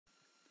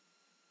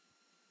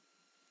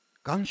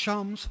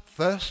Ghanshyam's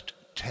first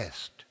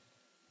test.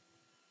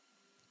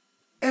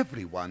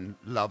 Everyone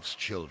loves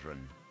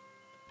children,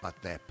 but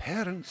their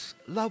parents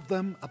love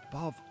them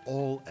above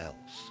all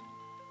else.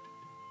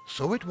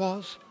 So it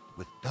was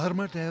with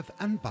Dharmadev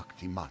and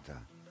Bhakti Mata.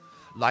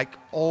 Like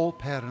all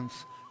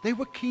parents, they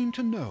were keen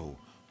to know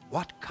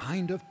what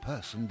kind of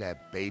person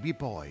their baby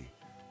boy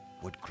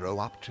would grow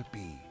up to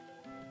be.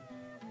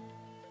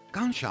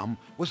 Ghanshyam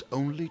was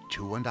only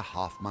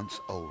 2.5 months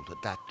old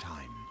at that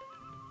time.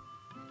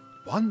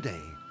 One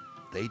day,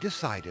 they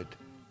decided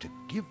to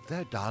give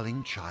their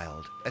darling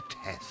child a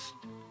test.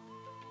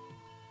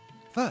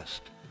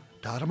 First,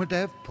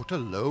 Dharmadev put a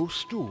low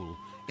stool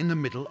in the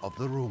middle of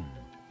the room.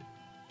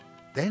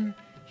 Then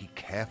he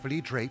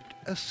carefully draped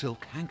a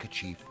silk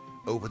handkerchief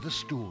over the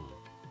stool.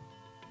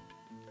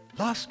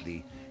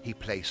 Lastly, he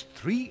placed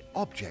 3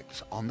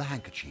 objects on the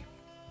handkerchief.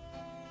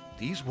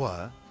 These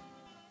were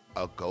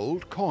a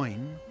gold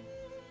coin,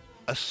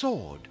 a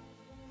sword,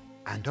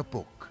 and a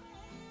book.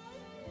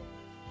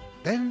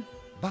 Then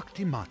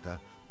Bhakti Mata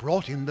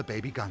brought in the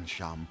baby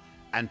Ghanshyam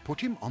and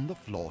put him on the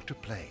floor to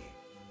play.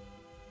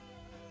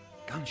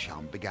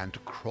 Ghanshyam began to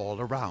crawl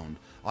around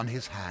on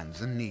his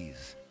hands and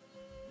knees.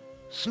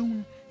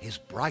 Soon his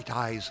bright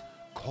eyes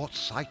caught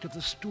sight of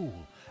the stool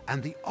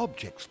and the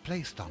objects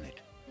placed on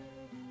it.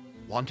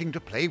 Wanting to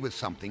play with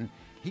something,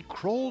 he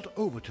crawled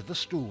over to the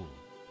stool.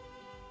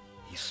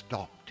 He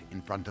stopped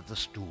in front of the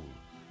stool,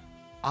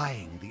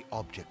 eyeing the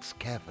objects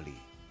carefully.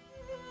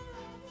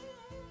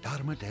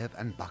 Dharmadev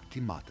and Bhakti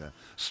Mata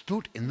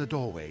stood in the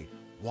doorway,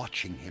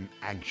 watching him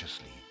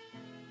anxiously.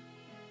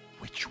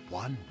 Which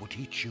one would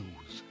he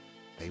choose?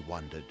 They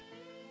wondered.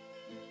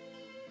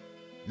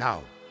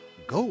 Now,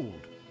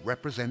 gold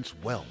represents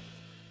wealth,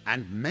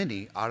 and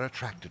many are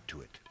attracted to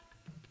it.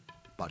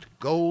 But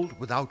gold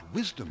without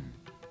wisdom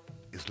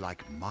is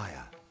like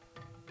Maya,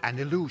 an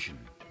illusion.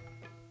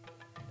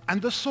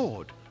 And the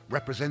sword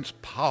represents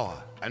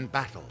power and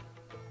battle.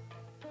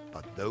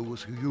 But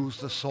those who use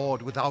the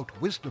sword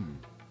without wisdom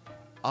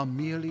are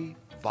merely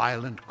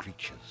violent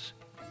creatures.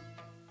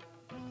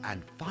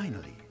 And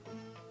finally,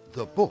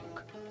 the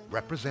book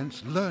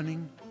represents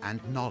learning and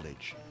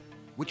knowledge,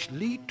 which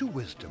lead to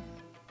wisdom,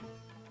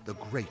 the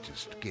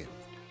greatest gift.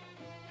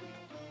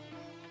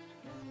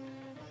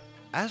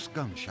 As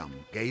Ghanshyam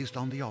gazed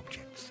on the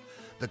objects,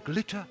 the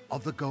glitter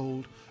of the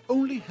gold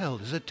only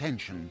held his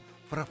attention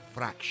for a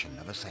fraction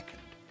of a second.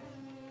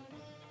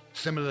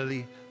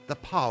 Similarly, the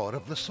power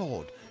of the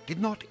sword did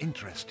not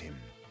interest him.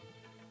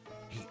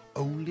 He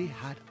only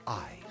had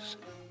eyes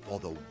for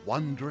the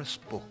wondrous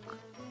book.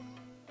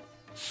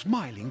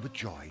 Smiling with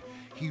joy,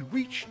 he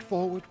reached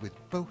forward with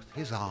both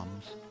his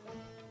arms,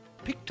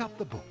 picked up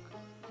the book,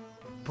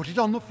 put it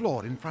on the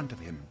floor in front of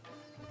him,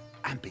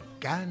 and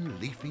began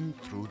leafing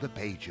through the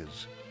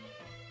pages.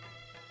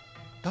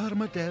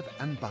 Dharmadev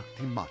and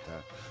Bhakti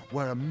Mata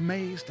were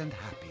amazed and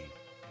happy.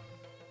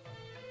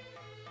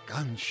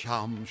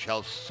 Ghanshyam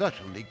shall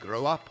certainly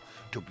grow up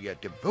to be a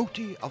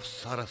devotee of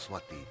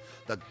Saraswati,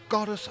 the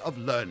goddess of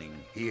learning,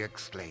 he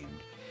exclaimed.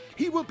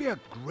 He will be a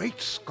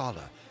great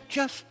scholar,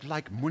 just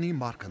like Muni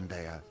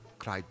Markandeya,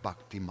 cried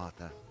Bhakti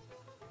Mata.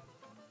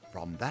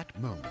 From that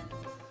moment,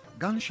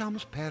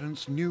 Ghanshyam's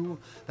parents knew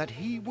that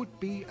he would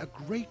be a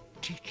great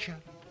teacher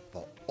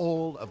for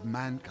all of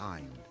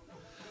mankind,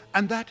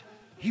 and that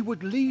he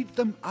would lead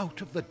them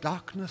out of the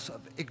darkness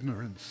of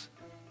ignorance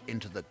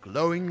into the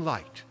glowing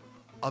light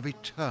of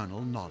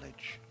eternal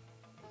knowledge.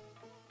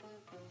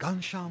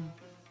 Ghanshyam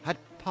had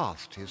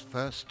passed his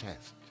first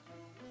test,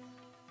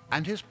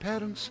 and his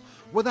parents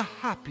were the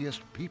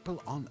happiest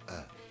people on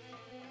earth.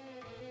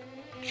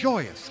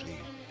 Joyously,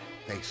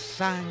 they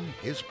sang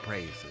his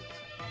praises.